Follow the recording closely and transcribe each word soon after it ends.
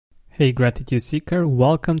Hey Gratitude Seeker,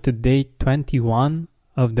 welcome to day 21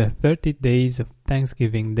 of the 30 Days of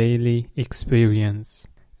Thanksgiving Daily Experience.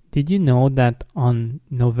 Did you know that on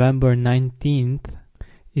November 19th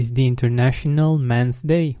is the International Men's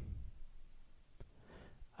Day?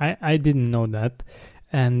 I didn't know that,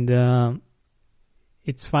 and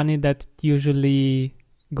it's funny that it usually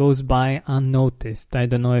goes by unnoticed. I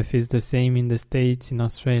don't know if it's the same in the States, in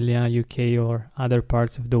Australia, UK or other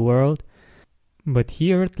parts of the world. But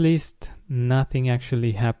here at least, nothing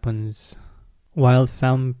actually happens. While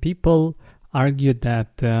some people argue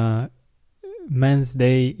that Men's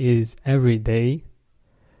Day is every day,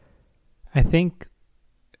 I think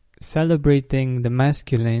celebrating the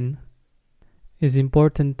masculine is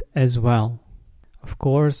important as well. Of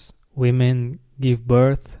course, women give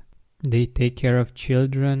birth, they take care of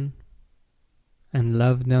children and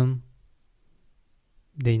love them,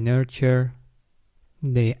 they nurture,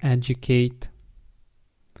 they educate.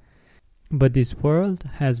 But this world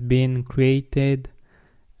has been created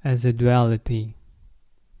as a duality.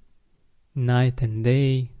 Night and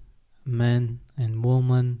day, man and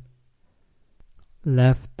woman,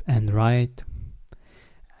 left and right.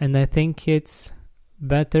 And I think it's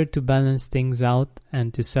better to balance things out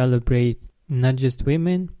and to celebrate not just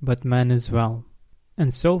women, but men as well.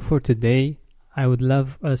 And so for today, I would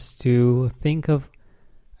love us to think of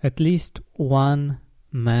at least one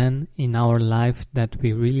man in our life that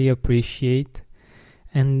we really appreciate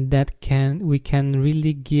and that we can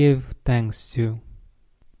really give thanks to.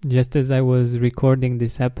 Just as I was recording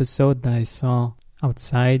this episode, I saw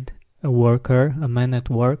outside a man at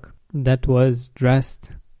work that was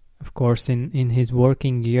dressed, of course, in his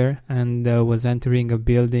working gear and was entering a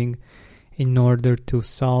building in order to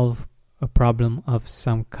solve a problem of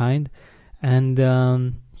some kind, and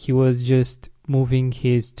he was just moving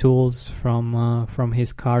his tools from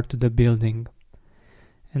his car to the building.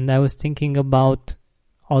 And I was thinking about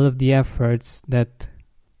all of the efforts that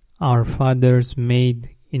our fathers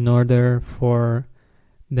made in order for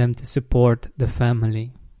them to support the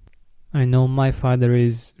family. I know my father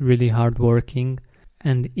is really hardworking,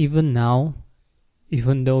 and even now,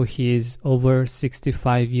 even though he is over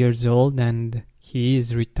 65 years old and he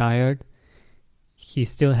is retired, he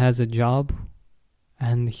still has a job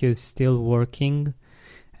and he's still working,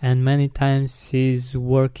 and many times he's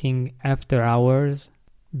working after hours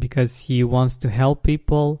because he wants to help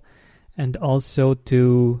people and also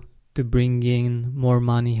to bring in more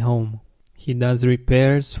money home. He does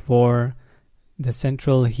repairs for the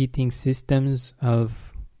central heating systems of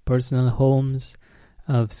personal homes,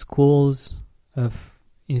 of schools, of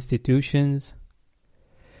institutions,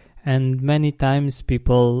 and many times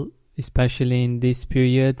people, especially in this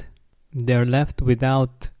period, they're left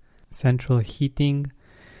without central heating,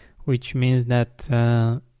 which means that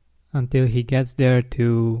until he gets there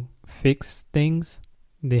to fix things,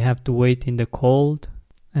 they have to wait in the cold.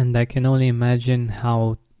 And I can only imagine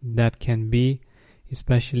how that can be,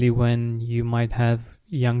 especially when you might have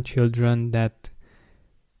young children that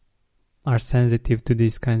are sensitive to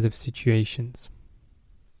these kinds of situations.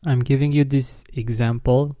 I'm giving you this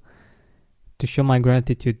example to show my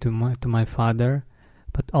gratitude to my father,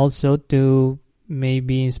 but also to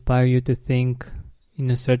maybe inspire you to think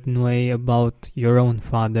in a certain way about your own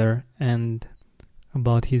father and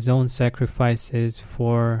about his own sacrifices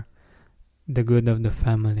for the good of the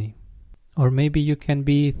family. Or maybe you can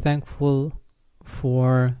be thankful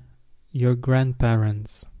for your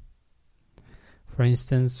grandparents. For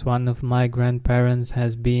instance, one of my grandparents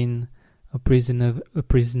has been a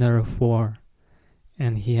prisoner of war,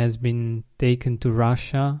 and he has been taken to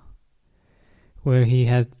Russia, where he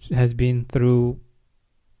has been through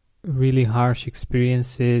really harsh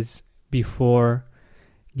experiences before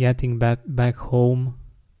getting back home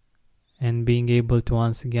and being able to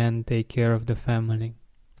once again take care of the family.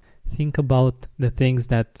 Think about the things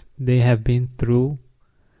that they have been through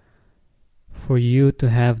for you to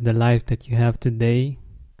have the life that you have today,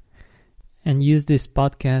 and use this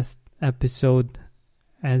podcast episode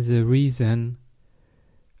as a reason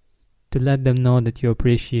to let them know that you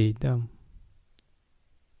appreciate them.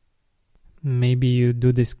 Maybe you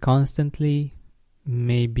do this constantly,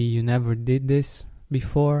 maybe you never did this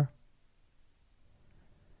before,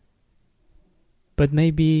 but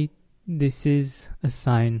maybe this is a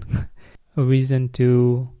sign, a reason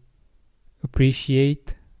to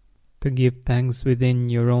appreciate, to give thanks within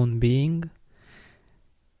your own being,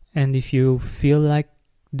 and if you feel like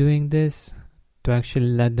doing this, to actually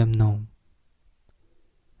let them know.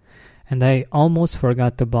 And I almost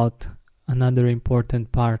forgot about another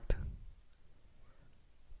important part.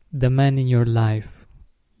 The man in your life,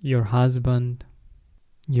 your husband,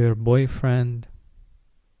 your boyfriend,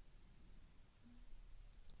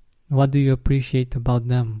 What do you appreciate about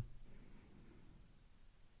them?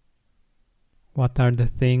 What are the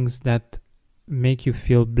things that make you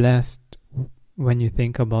feel blessed when you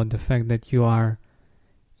think about the fact that you are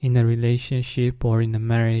in a relationship or in a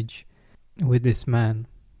marriage with this man?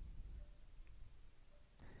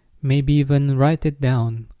 Maybe even write it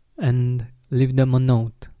down and leave them a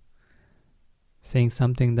note saying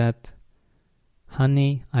something that,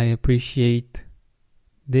 honey, I appreciate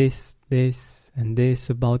this, and this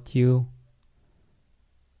about you.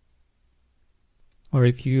 Or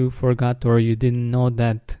if you forgot or you didn't know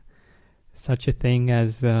that such a thing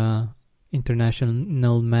as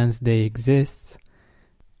International Men's Day exists,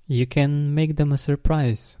 you can make them a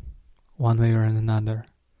surprise one way or another.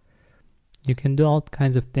 You can do all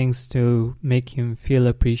kinds of things to make him feel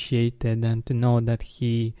appreciated and to know that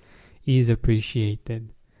he is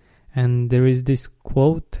appreciated. And there is this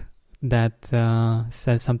quote that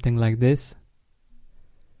says something like this: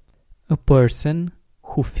 a person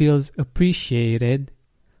who feels appreciated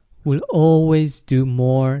will always do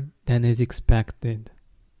more than is expected.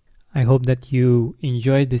 I hope that you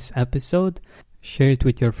enjoyed this episode. Share it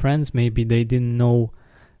with your friends. Maybe they didn't know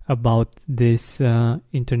about this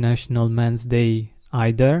International Men's Day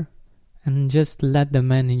either. And just let the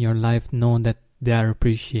men in your life know that they are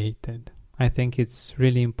appreciated. I think it's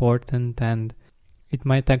really important and it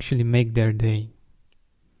might actually make their day.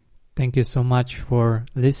 Thank you so much for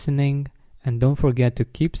listening, and don't forget to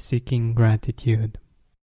keep seeking gratitude.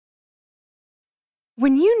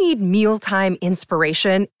 When you need mealtime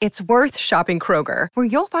inspiration, it's worth shopping Kroger, where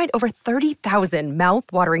you'll find over 30,000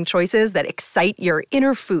 mouth-watering choices that excite your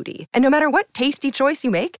inner foodie. And no matter what tasty choice you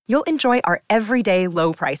make, you'll enjoy our everyday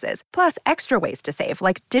low prices, plus extra ways to save,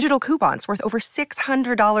 like digital coupons worth over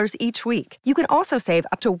 $600 each week. You can also save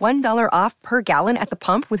up to $1 off per gallon at the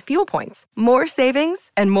pump with fuel points. More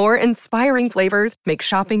savings and more inspiring flavors make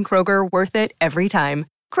shopping Kroger worth it every time.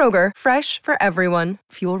 Kroger, fresh for everyone.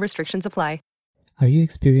 Fuel restrictions apply. Are you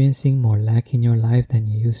experiencing more lack in your life than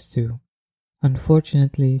you used to?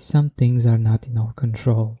 Unfortunately, some things are not in our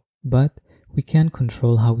control, but we can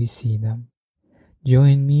control how we see them.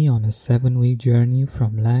 Join me on a 7-week journey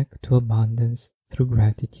from lack to abundance through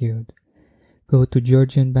gratitude. Go to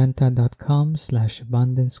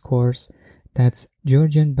georgianbenta.com/abundance course. That's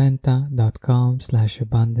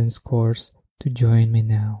georgianbenta.com/abundance course to join me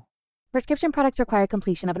now. Prescription products require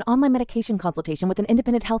completion of an online medication consultation with an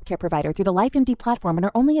independent healthcare provider through the LifeMD platform and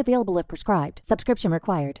are only available if prescribed. Subscription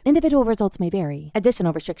required. Individual results may vary.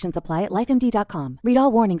 Additional restrictions apply at lifemd.com. Read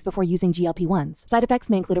all warnings before using GLP-1s. Side effects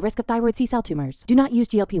may include a risk of thyroid C-cell tumors. Do not use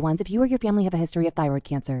GLP-1s if you or your family have a history of thyroid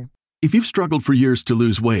cancer. If you've struggled for years to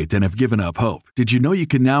lose weight and have given up hope, did you know you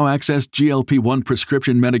can now access GLP-1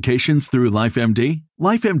 prescription medications through LifeMD?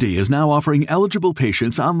 LifeMD is now offering eligible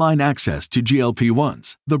patients online access to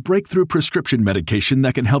GLP-1s, the breakthrough prescription medication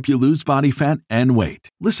that can help you lose body fat and weight.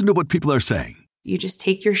 Listen to what people are saying. You just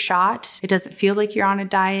take your shot. It doesn't feel like you're on a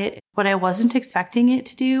diet. What I wasn't expecting it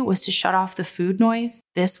to do was to shut off the food noise.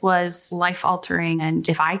 This was life-altering, and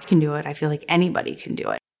if I can do it, I feel like anybody can do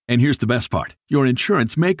it. And here's the best part. Your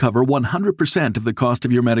insurance may cover 100% of the cost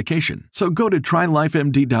of your medication. So go to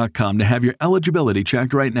trylifemd.com to have your eligibility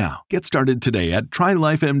checked right now. Get started today at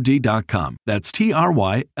trylifemd.com. That's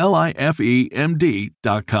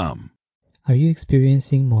trylifemd.com. Are you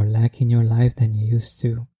experiencing more lack in your life than you used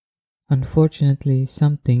to? Unfortunately,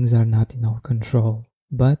 some things are not in our control,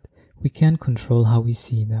 but we can control how we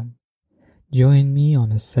see them. Join me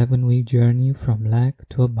on a 7-week journey from lack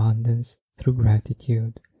to abundance through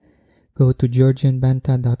gratitude. Go to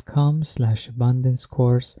georgianbenta.com/abundance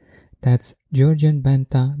course. That's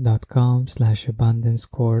georgianbenta.com/abundance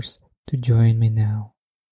course to join me now.